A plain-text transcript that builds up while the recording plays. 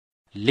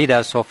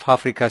Leaders of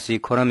Africa's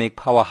economic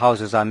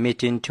powerhouses are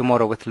meeting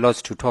tomorrow with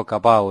lots to talk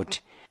about.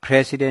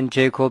 President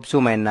Jacob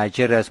Zuma and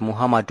Nigeria's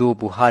Muhammadu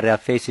Buhari are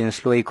facing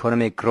slow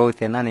economic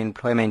growth and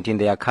unemployment in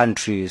their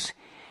countries.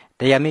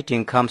 Their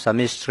meeting comes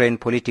amidst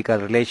strained political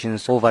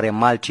relations over a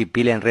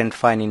multi-billion rand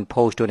fine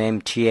imposed on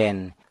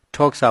MTN.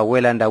 Talks are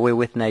well underway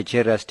with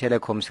Nigeria's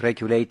telecoms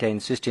regulator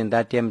insisting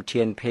that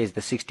MTN pays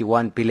the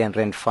 61 billion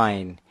rand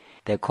fine.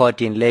 The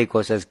court in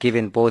Lagos has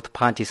given both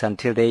parties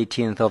until the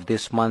 18th of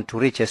this month to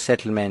reach a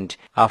settlement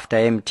after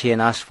MTN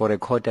asked for a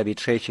court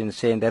arbitration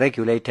saying the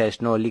regulator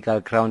has no legal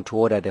ground to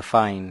order the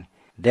fine.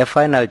 The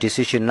final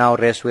decision now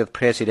rests with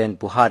President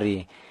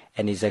Buhari,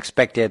 and is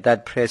expected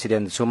that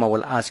President Zuma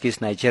will ask his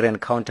Nigerian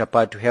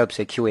counterpart to help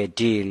secure a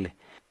deal.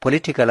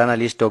 Political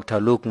analyst Dr.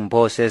 Luke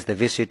Mbo says the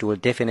visit will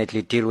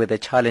definitely deal with the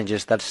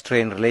challenges that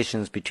strain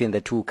relations between the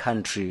two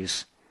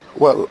countries.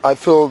 Well, I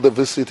feel the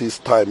visit is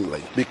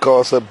timely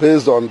because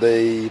based on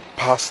the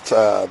past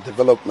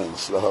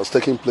developments that has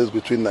taken place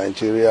between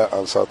Nigeria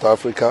and South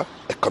Africa,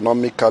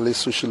 economically,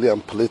 socially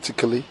and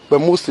politically, but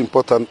most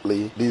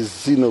importantly, the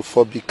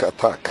xenophobic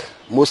attack.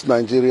 Most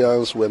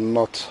Nigerians were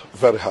not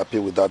very happy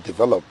with that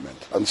development.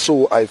 And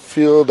so I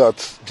feel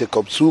that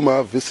Jacob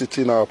Zuma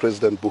visiting our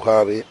President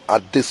Buhari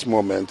at this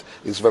moment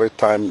is very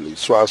timely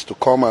so as to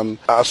come and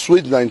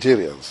assuage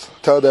Nigerians,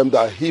 tell them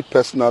that he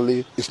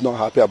personally is not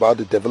happy about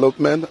the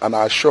development and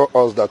assure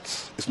us that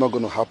it's not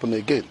going to happen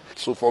again.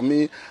 So for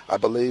me, I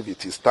believe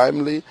it is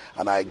timely,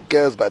 and I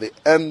guess by the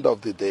end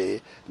of the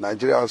day,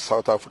 Nigeria and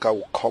South Africa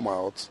will come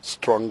out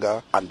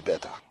stronger and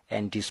better.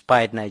 And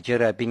despite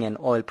Nigeria being an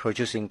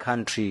oil-producing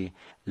country,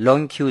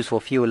 long queues for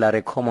fuel are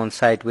a common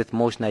sight with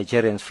most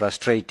Nigerians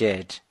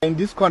frustrated. In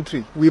this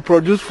country, we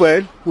produce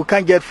fuel, we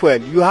can't get fuel.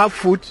 You have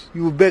food,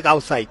 you beg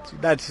outside.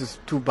 That is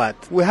too bad.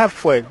 We have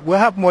fuel, we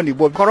have money,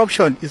 but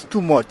corruption is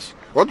too much.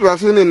 What we are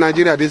seeing in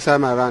Nigeria this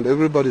time around,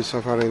 everybody is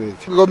suffering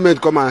it.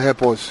 Government come and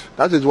help us.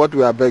 That is what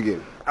we are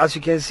begging. As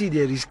you can see,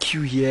 there is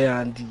queue here,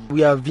 and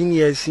we have been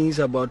here since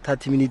about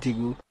 30 minutes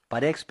ago.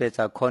 But experts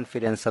are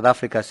confident South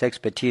Africa's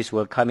expertise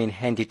will come in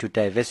handy to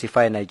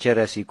diversify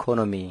Nigeria's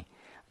economy.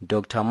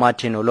 Dr.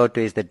 Martin Oloto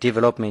is the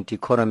development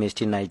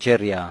economist in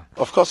Nigeria.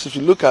 Of course, if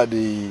you look at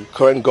the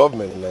current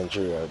government in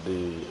Nigeria,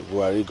 the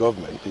Buhari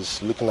government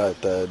is looking at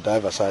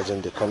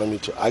diversifying the economy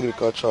to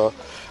agriculture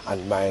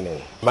and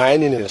mining.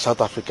 Mining in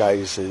South Africa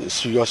is a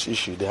serious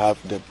issue. They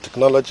have the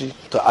technology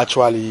to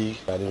actually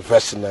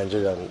invest in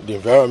Nigeria. The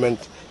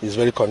environment is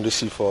very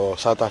conducive for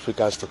South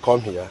Africans to come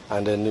here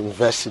and then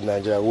invest in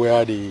Nigeria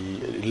where the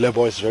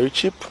labor is very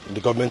cheap. The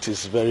government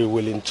is very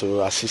willing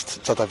to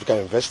assist South African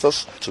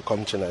investors to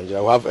come to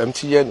Nigeria. We have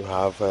MTN, we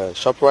have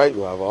ShopRite,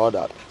 we have all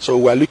that. So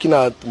we are looking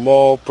at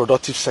more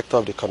productive sector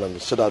of the economy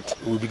so that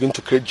we begin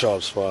to create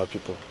jobs for our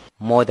people.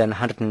 More than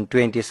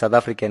 120 South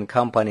African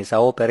companies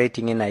are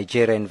operating in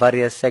Nigeria in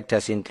various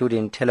sectors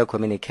including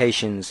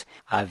telecommunications,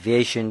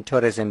 aviation,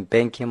 tourism,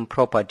 banking,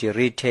 property,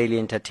 retail,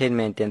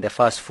 entertainment and the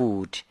fast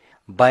food.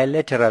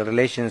 Bilateral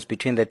relations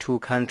between the two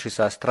countries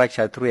are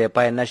structured through a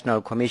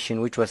binational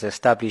commission which was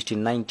established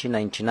in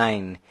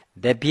 1999.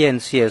 The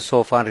BNC has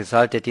so far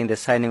resulted in the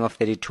signing of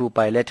 32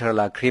 bilateral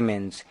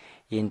agreements,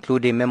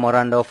 including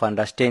memoranda of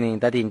understanding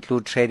that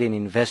include trade and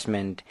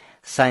investment,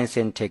 science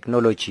and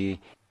technology,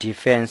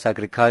 defense,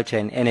 agriculture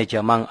and energy,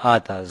 among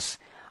others.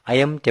 I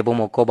am Ntebo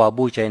Mokobo,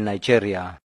 Abuja in Nigeria.